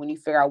easier when you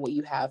figure out what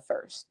you have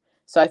first.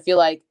 So I feel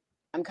like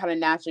I'm kind of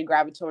naturally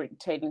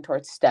gravitating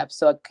towards steps.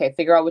 So, okay,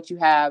 figure out what you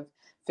have,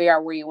 figure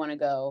out where you want to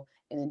go,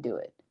 and then do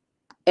it.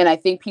 And I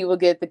think people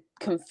get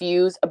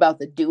confused about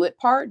the do it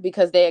part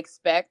because they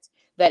expect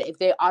that if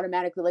they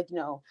automatically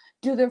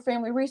do their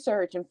family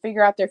research and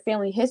figure out their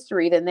family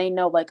history, then they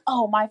know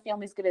oh, my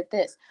family's good at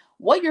this.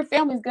 What your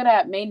family's good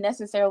at may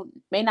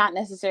not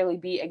necessarily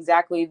be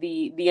exactly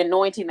the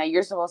anointing that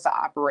you're supposed to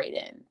operate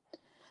in.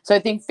 So I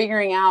think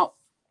figuring out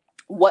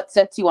what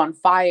sets you on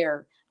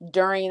fire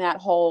during that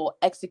whole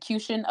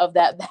execution of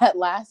that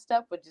last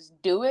step, which is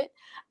do it.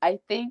 I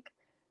think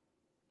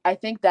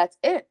that's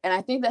it. And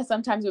I think that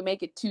sometimes we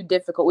make it too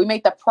difficult. We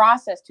make the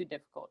process too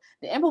difficult.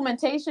 The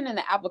implementation and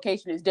the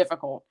application is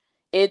difficult.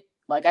 It,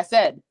 like I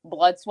said,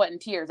 blood, sweat,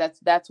 and tears.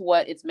 That's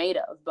what it's made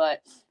of.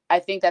 But I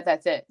think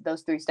that's it.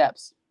 Those 3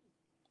 steps.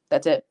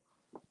 That's it.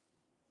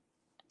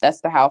 That's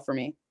the how for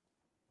me.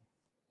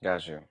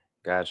 Got you.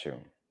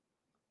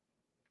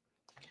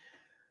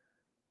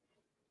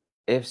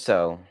 If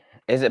so,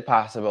 is it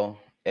possible?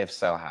 If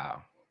so,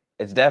 how?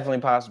 It's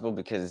definitely possible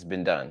because it's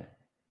been done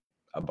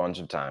a bunch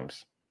of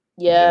times.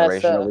 Yeah.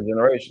 Generation over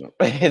generation.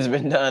 It's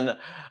been done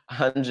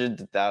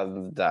hundreds of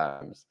thousands of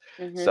times.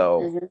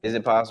 So is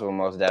it possible?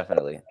 Most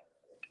definitely.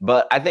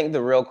 But I think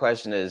the real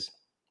question is,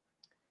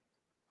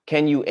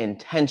 can you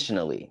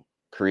intentionally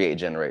create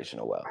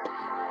generational wealth?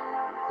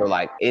 So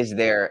like, is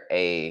there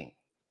a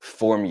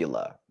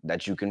formula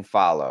that you can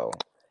follow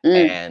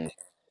and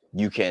then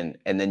you can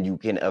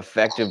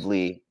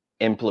effectively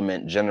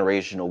implement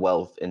generational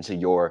wealth into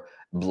your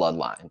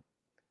bloodline?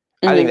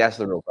 I think that's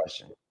the real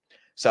question.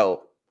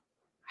 So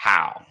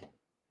how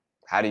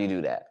do you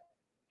do that?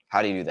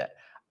 How do you do that?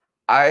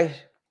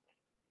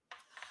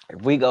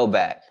 If we go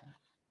back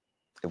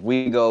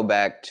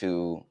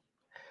to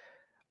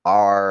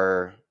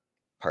our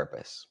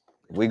purpose,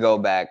 if we go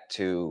back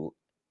to,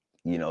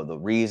 the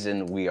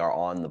reason we are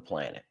on the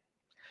planet,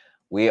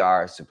 we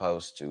are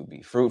supposed to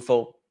be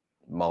fruitful,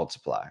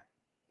 multiply.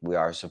 We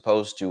are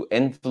supposed to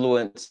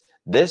influence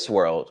this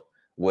world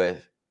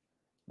with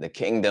the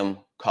kingdom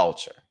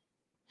culture.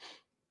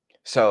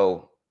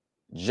 So,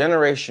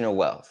 generational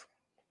wealth.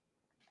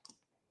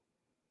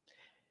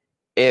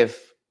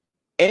 If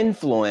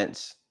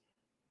influence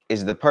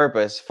is the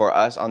purpose for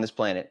us on this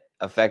planet,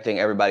 affecting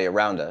everybody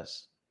around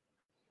us,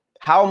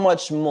 how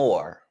much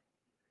more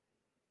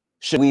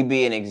should we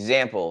be an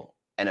example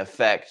and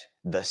affect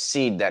the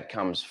seed that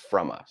comes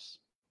from us?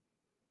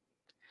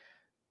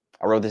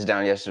 I wrote this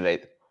down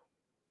yesterday.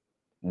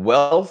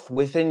 Wealth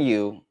within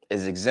you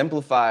is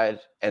exemplified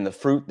in the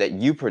fruit that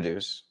you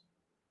produce,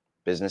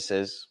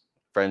 businesses,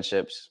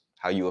 friendships,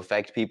 how you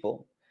affect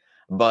people.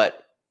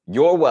 But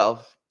your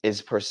wealth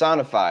is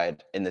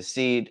personified in the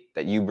seed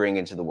that you bring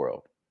into the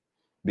world,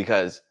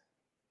 because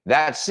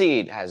that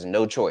seed has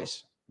no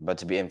choice but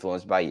to be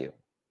influenced by you.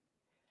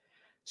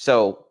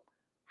 So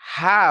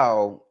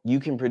how you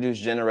can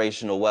produce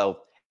generational wealth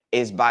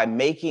is by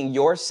making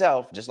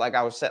yourself, just like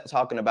I was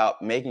talking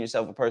about, making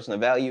yourself a person of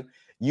value.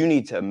 You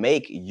need to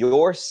make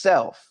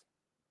yourself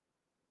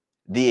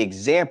the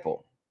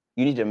example.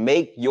 You need to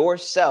make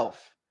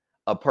yourself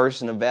a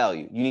person of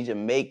value. You need to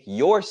make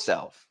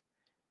yourself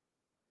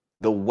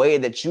the way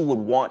that you would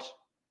want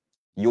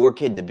your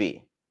kid to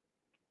be.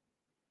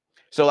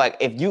 So like,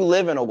 if you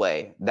live in a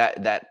way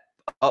that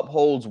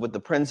upholds with the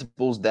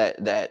principles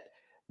that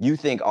you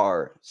think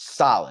are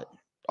solid,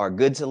 are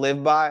good to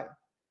live by,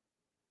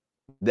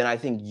 then I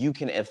think you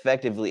can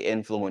effectively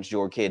influence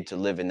your kid to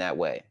live in that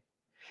way.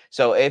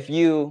 So if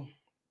you,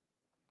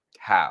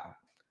 how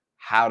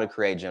to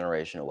create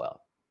generational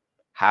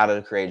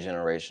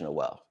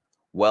wealth,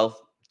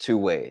 wealth two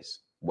ways: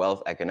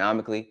 wealth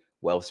economically,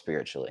 wealth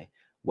spiritually.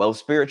 Wealth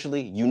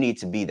spiritually, you need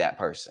to be that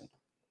person.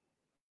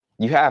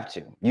 You have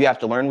to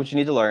learn what you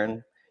need to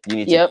learn. You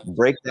need to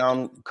break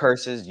down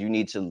curses. You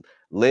need to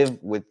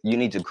you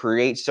need to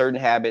create certain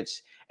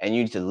habits, and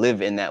you need to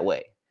live in that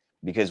way.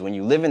 Because when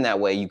you live in that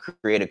way, you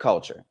create a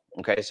culture.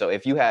 Okay. So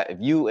if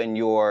you and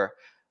your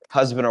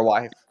husband or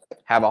wife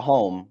have a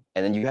home,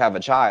 and then you have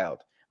a child,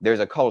 there's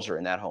a culture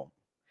in that home.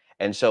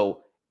 And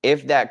so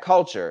if that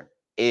culture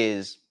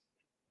is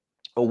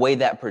a way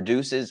that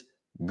produces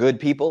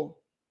good people,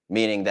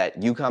 meaning that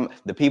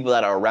the people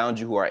that are around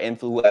you who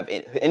have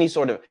any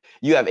sort of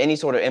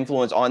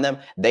influence on them,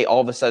 they all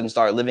of a sudden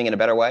start living in a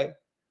better way.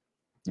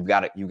 You've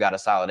got a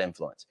solid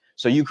influence.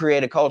 So you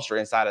create a culture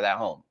inside of that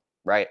home,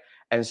 right?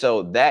 And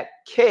so that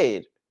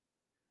kid,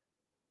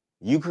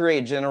 you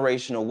create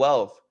generational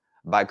wealth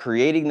by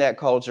creating that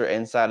culture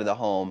inside of the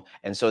home.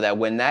 And so that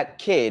when that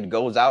kid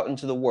goes out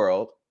into the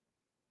world,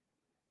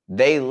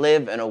 they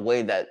live in a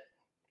way that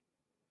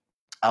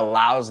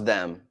allows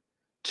them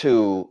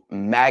to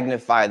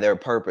magnify their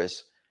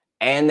purpose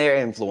and their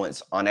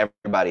influence on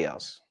everybody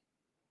else.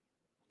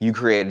 You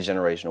create a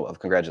generational wealth.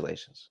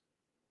 Congratulations.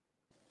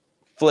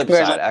 Flip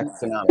side,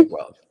 economic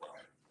wealth.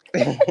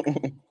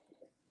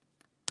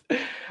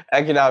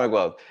 Economic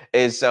wealth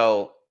is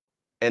so,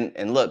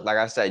 and look, like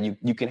I said,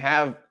 you can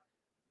have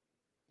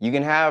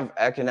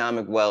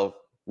economic wealth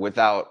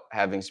without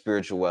having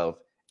spiritual wealth,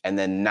 and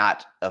then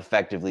not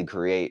effectively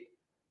create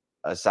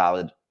a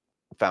solid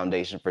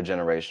foundation for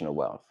generational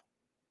wealth.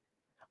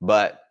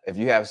 But if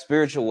you have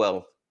spiritual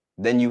wealth,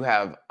 then you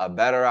have a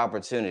better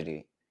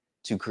opportunity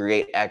to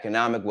create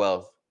economic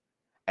wealth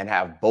and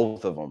have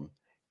both of them.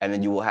 And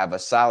then you will have a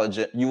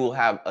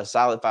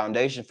solid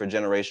foundation for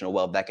generational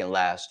wealth that can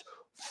last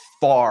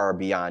far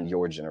beyond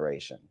your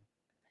generation.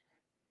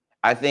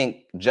 I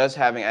think just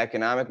having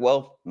economic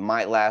wealth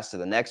might last to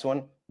the next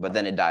one, but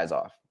then it dies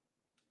off.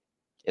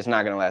 It's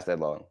not going to last that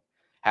long.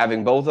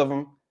 Having both of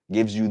them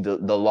gives you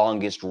the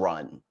longest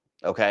run.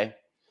 Okay.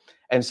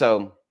 And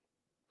so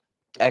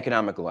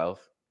economic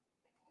wealth,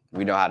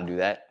 we know how to do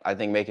that. I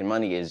think making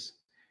money is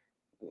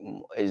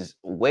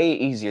way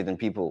easier than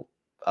people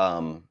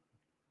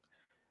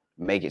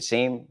make it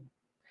seem.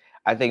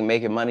 I think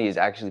making money is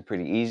actually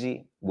pretty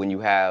easy when you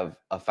have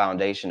a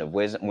foundation of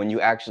wisdom, when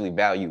you actually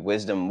value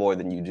wisdom more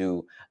than you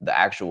do the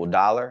actual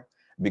dollar,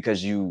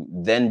 because you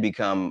then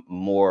become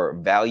more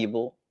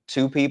valuable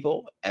to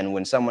people. And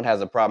when someone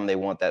has a problem, they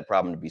want that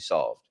problem to be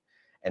solved.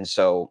 And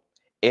so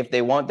if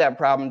they want that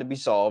problem to be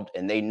solved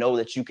and they know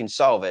that you can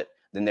solve it,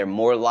 then they're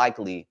more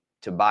likely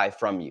to buy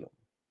from you.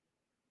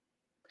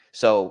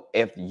 So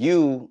if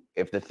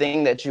the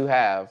thing that you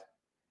have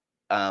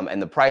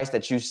and the price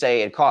that you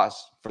say it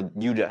costs for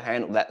you to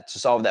handle that, to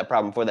solve that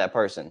problem for that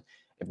person,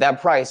 if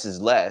that price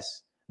is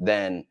less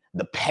than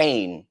the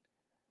pain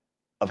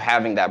of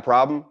having that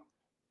problem,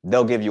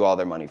 they'll give you all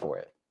their money for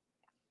it.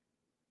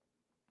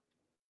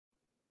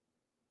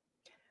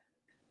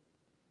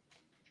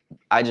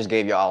 I just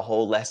gave y'all a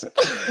whole lesson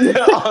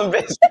on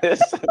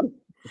business.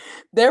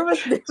 There was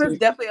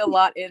definitely a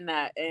lot in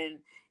that, and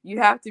you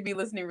have to be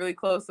listening really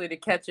closely to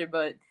catch it.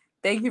 But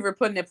thank you for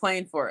putting it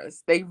plain for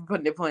us. Thank you for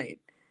putting it plain.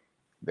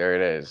 There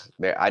it is.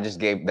 There, I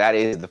just gave, that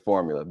is the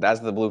formula. That's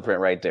the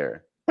blueprint right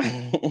there.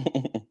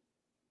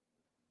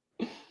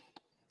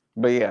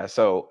 But yeah,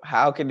 so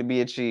how can it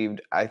be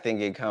achieved? I think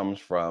it comes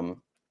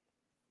from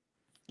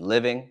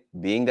living,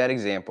 being that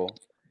example,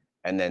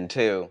 and then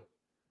 2,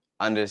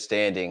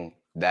 understanding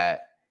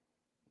that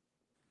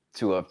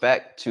to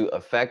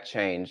affect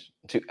change,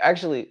 to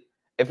actually,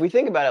 if we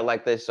think about it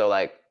like this, so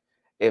like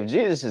if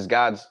Jesus is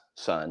God's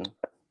son,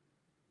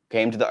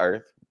 came to the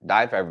earth,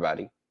 died for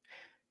everybody,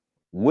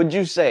 would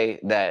you say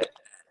that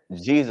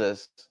there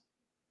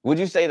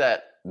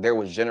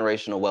was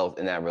generational wealth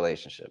in that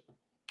relationship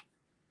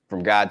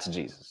from God to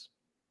Jesus?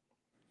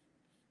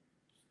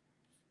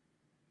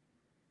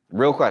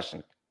 Real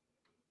question.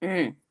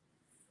 Mm.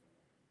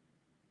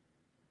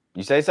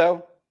 You say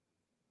so?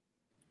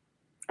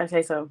 I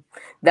say so.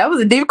 That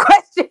was a deep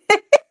question.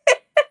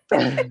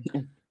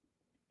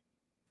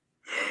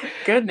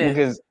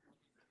 Goodness.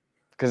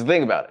 Because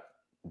think about it.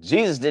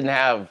 Jesus didn't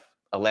have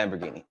a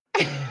Lamborghini.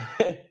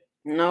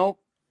 Nope.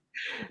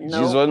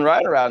 Jesus wasn't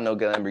riding around no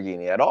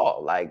Lamborghini at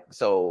all. Like,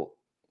 so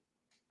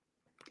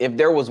if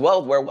there was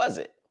wealth, where was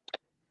it?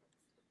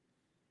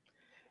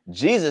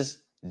 Jesus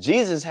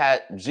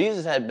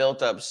had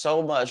built up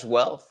so much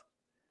wealth,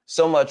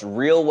 so much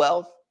real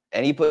wealth,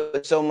 and he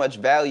put so much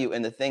value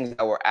in the things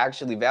that were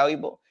actually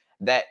valuable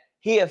that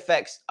he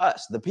affects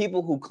us, the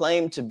people who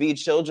claim to be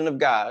children of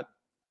God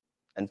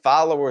and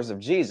followers of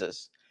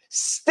Jesus,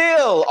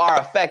 still are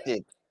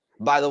affected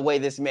by the way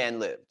this man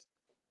lived.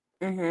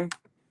 Mm-hmm.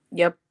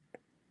 Yep.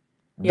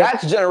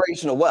 That's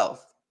generational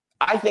wealth.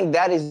 I think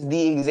that is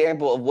the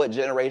example of what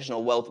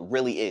generational wealth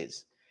really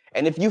is.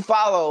 And if you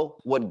follow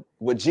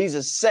what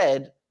Jesus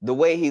said, the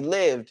way he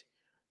lived,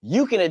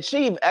 you can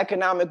achieve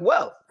economic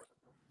wealth.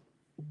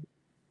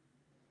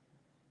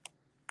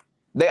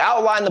 They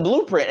outline the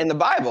blueprint in the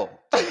Bible.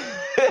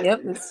 Yep,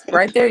 it's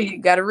right there. You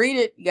got to read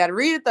it. You got to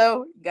read it,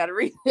 though. You got to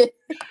read it.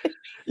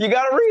 You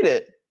got to read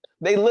it.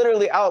 They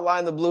literally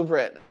outline the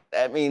blueprint.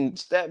 I mean,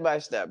 step by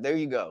step. There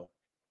you go.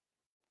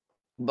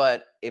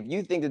 But if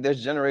you think that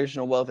there's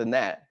generational wealth in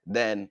that,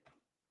 then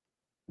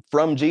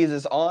from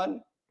Jesus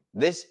on,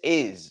 this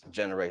is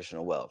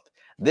generational wealth.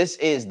 These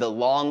are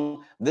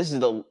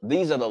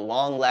the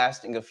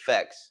long-lasting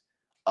effects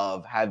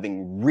of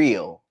having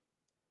real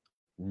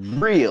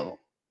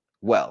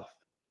wealth.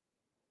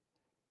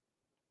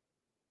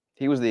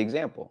 He was the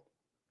example.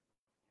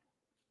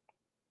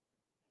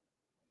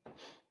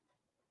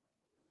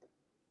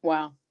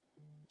 Wow.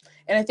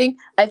 And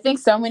I think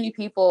so many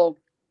people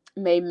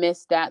may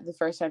miss that the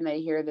first time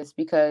they hear this,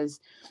 because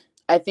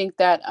I think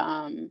that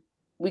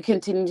we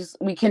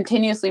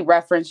continuously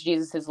reference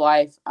Jesus's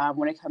life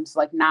when it comes to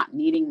like not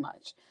needing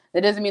much.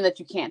 That doesn't mean that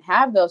you can't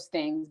have those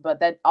things,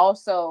 but that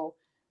also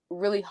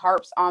really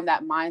harps on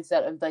that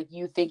mindset of like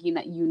you thinking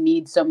that you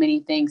need so many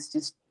things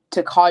just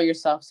to call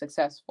yourself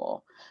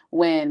successful.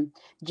 When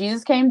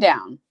Jesus came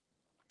down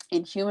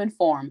in human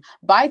form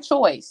by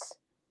choice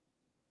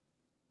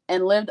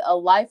and lived a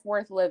life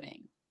worth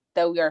living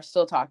that we are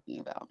still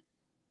talking about.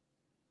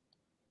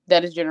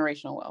 That is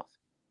generational wealth.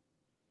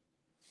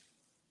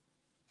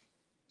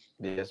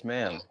 Yes,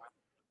 ma'am.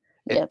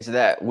 Yep. It's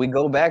that we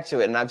go back to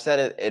it, and I've said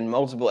it in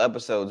multiple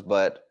episodes,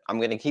 but I'm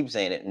going to keep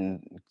saying it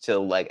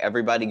until like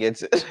everybody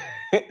gets it.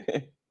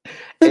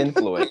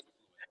 Influence.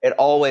 It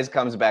always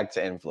comes back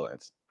to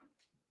influence.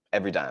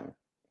 Every time.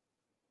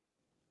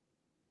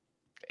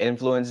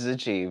 Influence is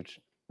achieved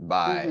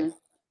by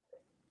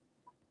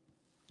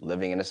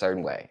living in a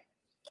certain way.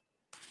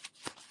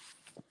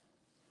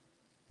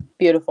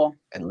 Beautiful.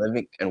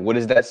 And what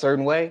is that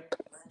certain way?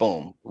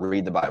 Boom,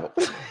 read the Bible.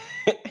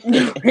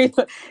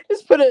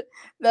 Just put it,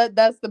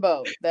 that's the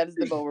bow. That is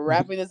the bow. We're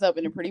wrapping this up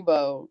in a pretty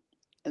bow.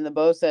 And the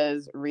bow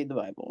says, read the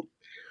Bible.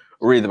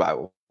 Read the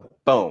Bible.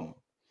 Boom.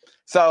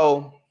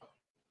 So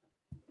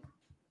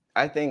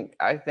I think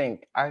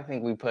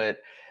we put,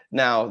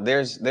 now there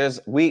was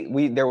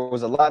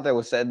a lot that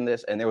was said in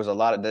this, and there was a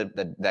lot of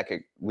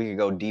that we could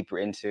go deeper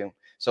into.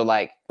 So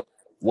like,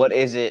 what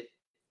is it?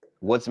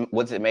 What's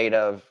it made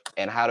of,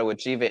 and how to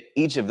achieve it?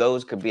 Each of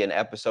those could be an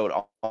episode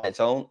on its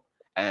own,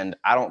 and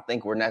I don't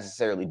think we're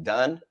necessarily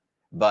done.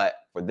 But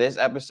for this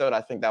episode,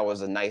 I think that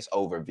was a nice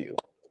overview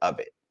of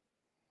it,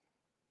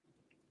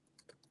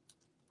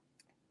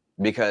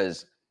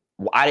 because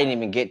I didn't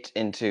even get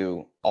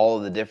into all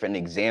of the different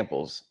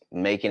examples,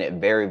 making it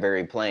very,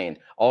 very plain.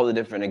 All the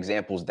different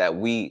examples that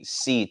we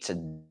see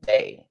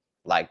today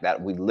like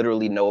that we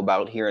literally know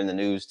about here in the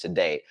news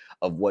today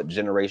of what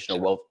generational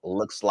wealth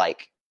looks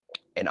like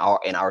in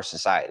our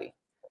society.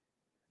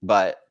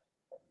 But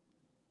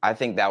I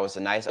think that was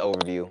a nice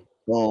overview.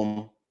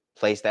 Boom,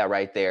 place that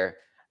right there,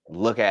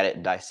 look at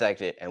it,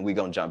 dissect it, and we're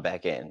gonna jump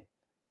back in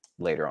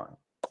later on.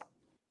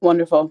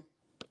 Wonderful.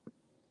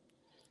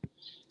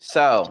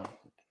 So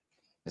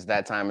it's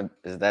that time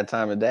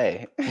of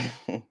day.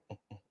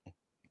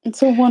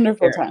 It's a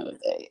wonderful time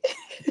of day.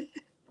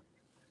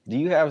 Do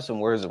you have some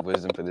words of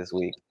wisdom for this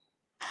week?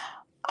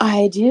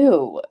 I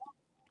do.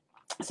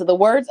 So the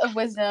words of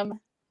wisdom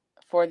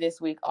for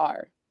this week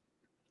are: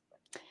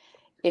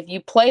 if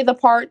you play the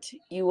part,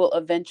 you will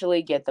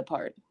eventually get the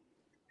part.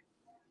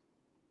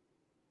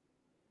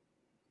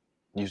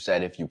 You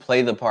said if you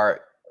play the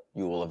part,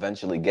 you will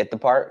eventually get the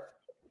part?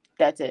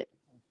 That's it.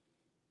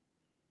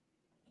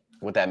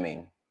 What that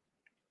mean?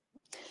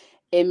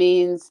 It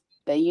means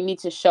that you need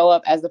to show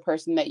up as the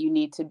person that you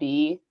need to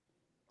be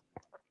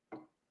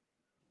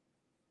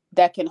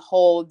that can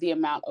hold the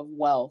amount of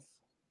wealth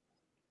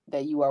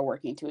that you are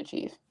working to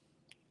achieve.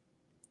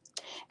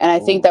 And I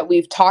think that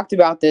we've talked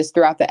about this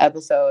throughout the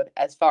episode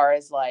as far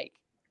as like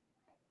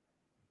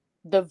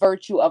the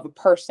virtue of a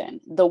person,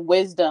 the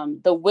wisdom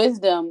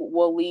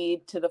will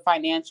lead to the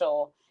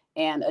financial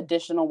and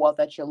additional wealth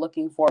that you're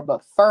looking for.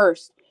 But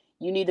first,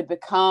 you need to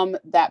become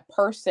that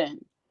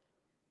person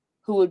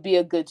who would be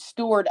a good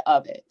steward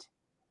of it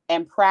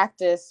and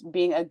practice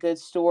being a good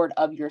steward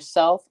of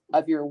yourself,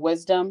 of your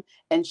wisdom,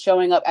 and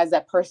showing up as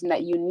that person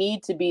that you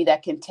need to be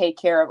that can take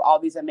care of all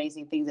these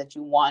amazing things that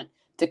you want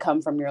to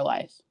come from your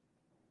life.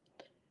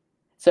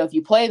 So if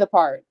you play the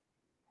part,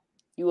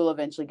 you will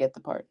eventually get the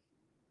part.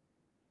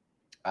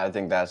 I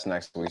think that's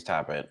next week's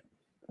topic.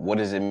 What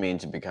does it mean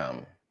to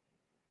become?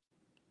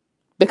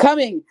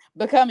 Becoming.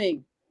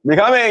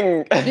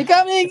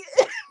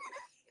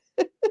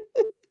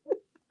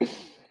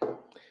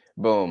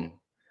 Boom.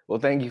 Well,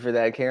 thank you for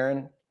that,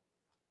 Karen.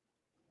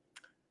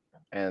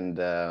 And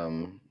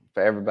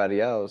for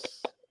everybody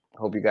else,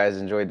 hope you guys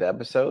enjoyed the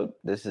episode.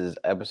 This is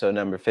episode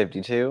number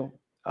 52.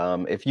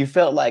 If you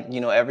felt like,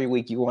 every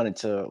week you wanted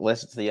to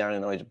listen to the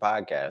Y&A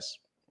Podcast,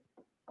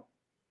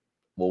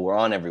 well, we're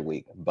on every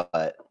week,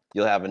 but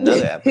you'll have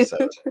another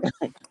episode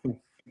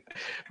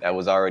that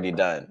was already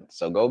done.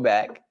 So go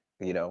back,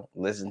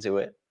 listen to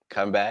it,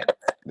 come back.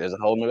 There's a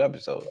whole new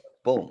episode.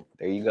 Boom.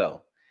 There you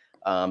go.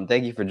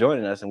 Thank you for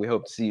joining us, and we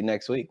hope to see you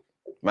next week.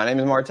 My name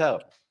is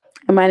Martell.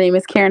 And my name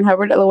is Karen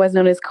Hubbard, otherwise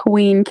known as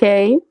Queen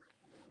K.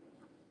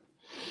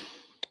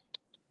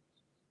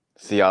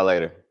 See y'all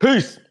later.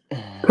 Peace.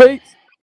 Peace.